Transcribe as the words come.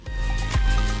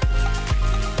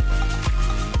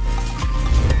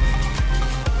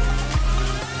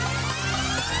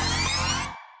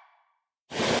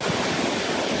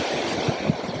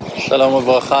Shalom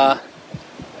Uvracha,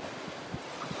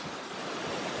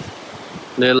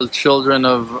 little children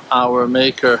of our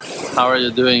Maker, how are you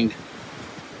doing?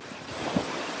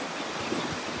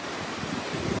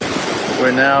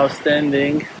 We're now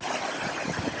standing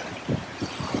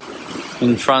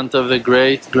in front of the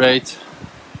great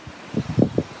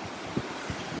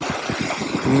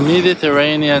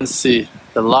Mediterranean Sea,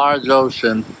 the large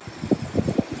ocean.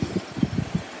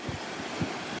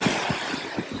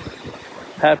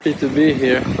 Happy to be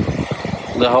here,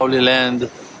 the Holy Land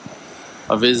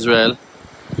of Israel.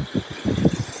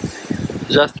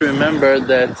 Just remember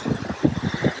that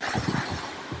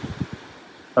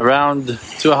around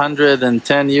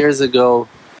 210 years ago,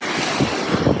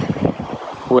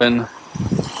 when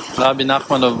Rabbi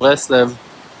Nachman of Breslev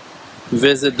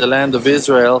visited the land of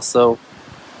Israel, so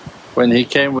when he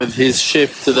came with his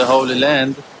ship to the Holy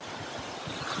Land,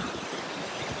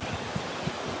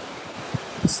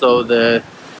 so the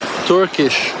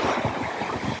Turkish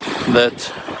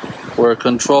that were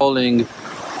controlling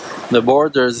the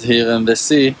borders here in the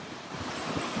sea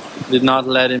did not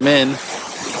let him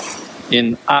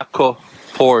in Akko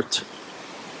port.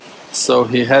 So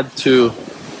he had to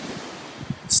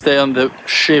stay on the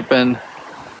ship and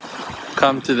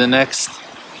come to the next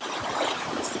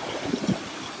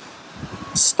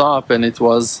stop, and it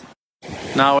was,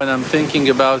 now when I'm thinking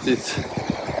about it,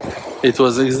 it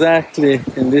was exactly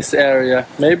in this area,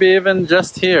 maybe even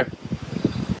just here.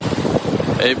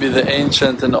 Maybe the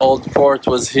ancient and old port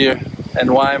was here.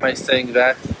 And why am I saying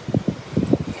that?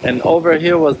 And over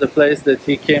here was the place that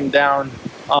he came down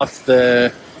off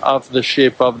the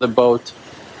ship, of the boat,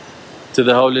 to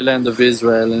the Holy Land of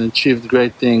Israel and achieved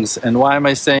great things. And why am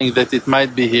I saying that it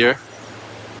might be here?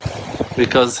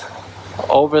 Because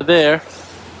over there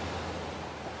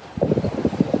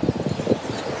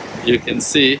you can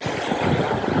see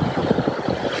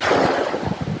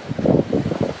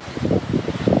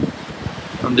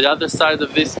on the other side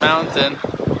of this mountain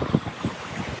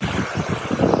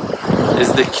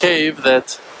is the cave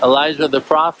that Elijah the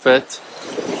prophet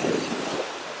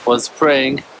was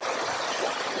praying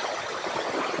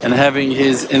and having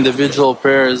his individual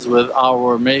prayers with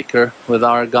our Maker, with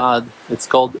our God. It's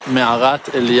called Me'arat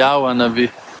Eliyahu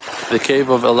Hanavi, the cave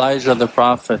of Elijah the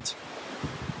prophet.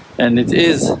 And it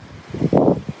is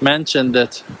mentioned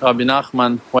that Rabbi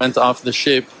Nachman went off the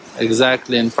ship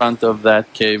exactly in front of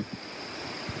that cave.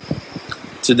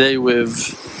 Today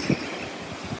we've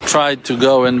tried to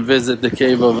go and visit the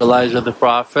cave of Elijah the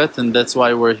prophet, and that's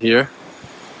why we're here.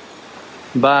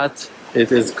 But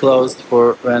it is closed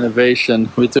for renovation.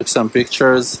 We took some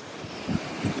pictures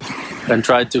and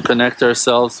tried to connect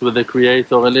ourselves with the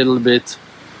Creator a little bit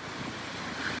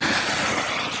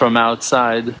from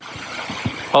outside.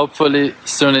 Hopefully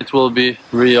soon it will be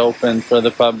reopened for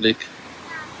the public.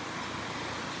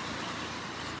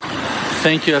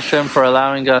 Thank you Hashem for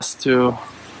allowing us to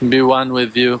be one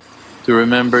with you, to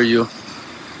remember you,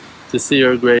 to see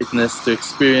your greatness, to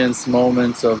experience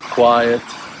moments of quiet,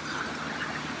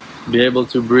 be able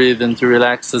to breathe and to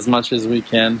relax as much as we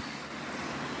can,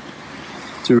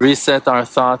 to reset our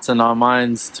thoughts and our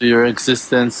minds to your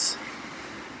existence,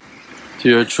 to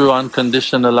your true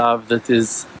unconditional love that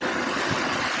is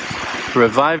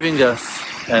reviving us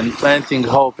and planting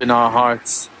hope in our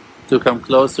hearts to come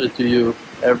closer to you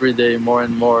every day more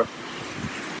and more,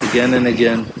 again and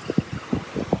again.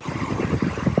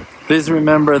 Please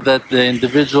remember that the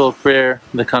individual prayer,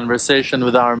 the conversation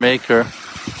with our Maker,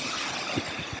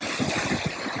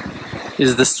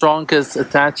 is the strongest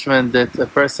attachment that a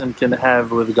person can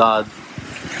have with God.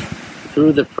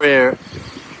 Through the prayer,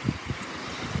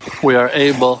 we are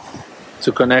able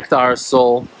to connect our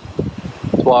soul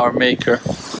to our Maker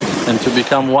and to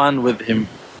become one with Him,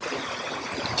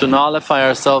 to nullify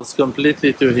ourselves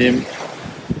completely to Him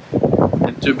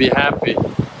and to be happy.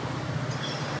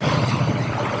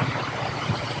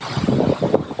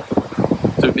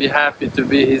 To be happy to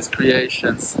be His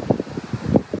creations.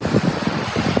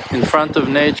 In front of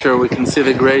nature we can see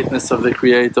the greatness of the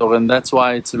Creator, and that's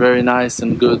why it's very nice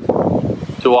and good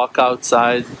to walk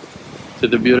outside to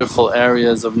the beautiful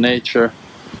areas of nature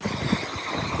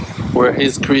where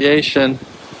His creation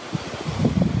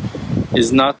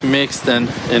is not mixed and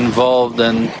involved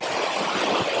and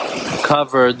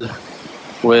covered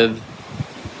with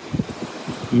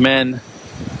men,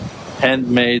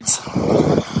 handmaids,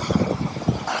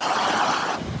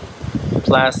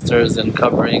 plasters and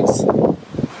coverings.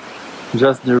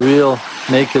 Just the real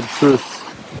naked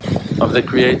truth of the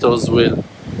Creator's will.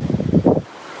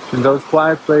 In those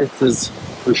quiet places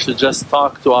we should just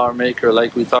talk to our Maker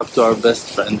like we talk to our best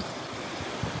friend.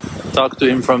 Talk to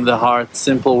Him from the heart,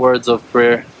 simple words of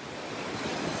prayer.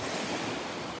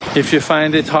 If you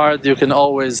find it hard, you can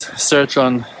always search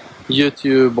on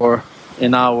YouTube or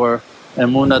in our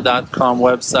Emunah.com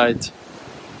website.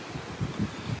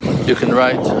 You can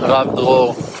write Rav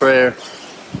Dro prayer,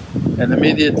 and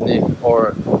immediately,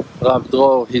 or Rav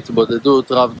Dro Hitbodedut,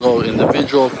 Rav Dro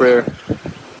individual prayer,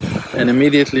 and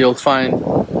immediately you'll find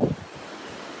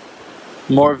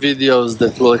more videos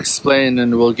that will explain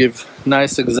and will give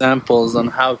nice examples on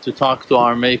how to talk to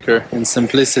our Maker in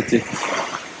simplicity.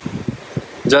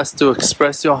 Just to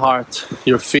express your heart,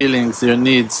 your feelings, your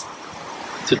needs,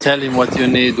 to tell Him what you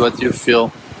need, what you feel,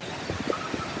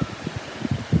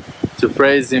 to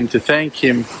praise Him, to thank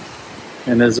Him,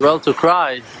 and as well to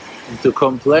cry, and to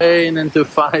complain and to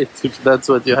fight if that's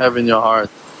what you have in your heart.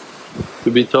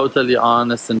 To be totally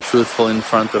honest and truthful in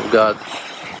front of God.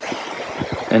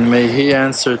 And may He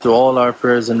answer to all our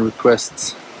prayers and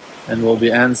requests, and will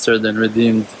be answered and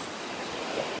redeemed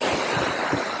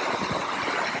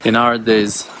in our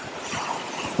days.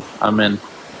 Amen.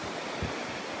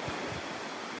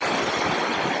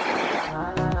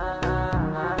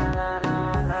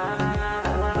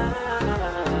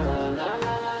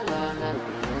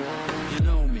 You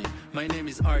know me, my name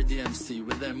is RDMC.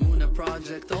 With the Emunah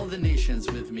Project, all the nations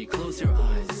with me. Close your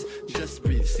eyes, just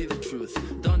breathe, see the truth.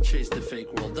 Don't chase the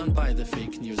fake world, don't buy the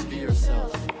fake news. Be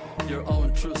yourself, your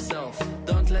own true self.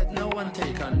 Don't let no one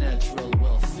take our natural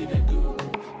wealth. See the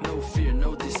good, no fear,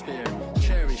 no despair.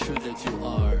 Cherish who that you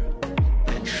are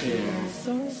and share.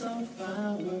 Source of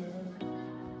power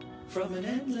from an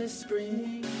endless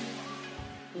spring.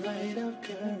 Light of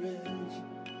courage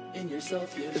in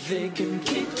yourself. They can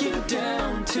kick you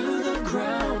down to the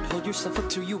ground. Hold yourself up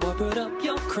till you are, put up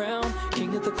your crown.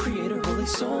 King of the Creator, holy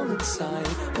soul inside.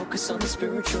 Focus on the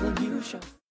spiritual and you shall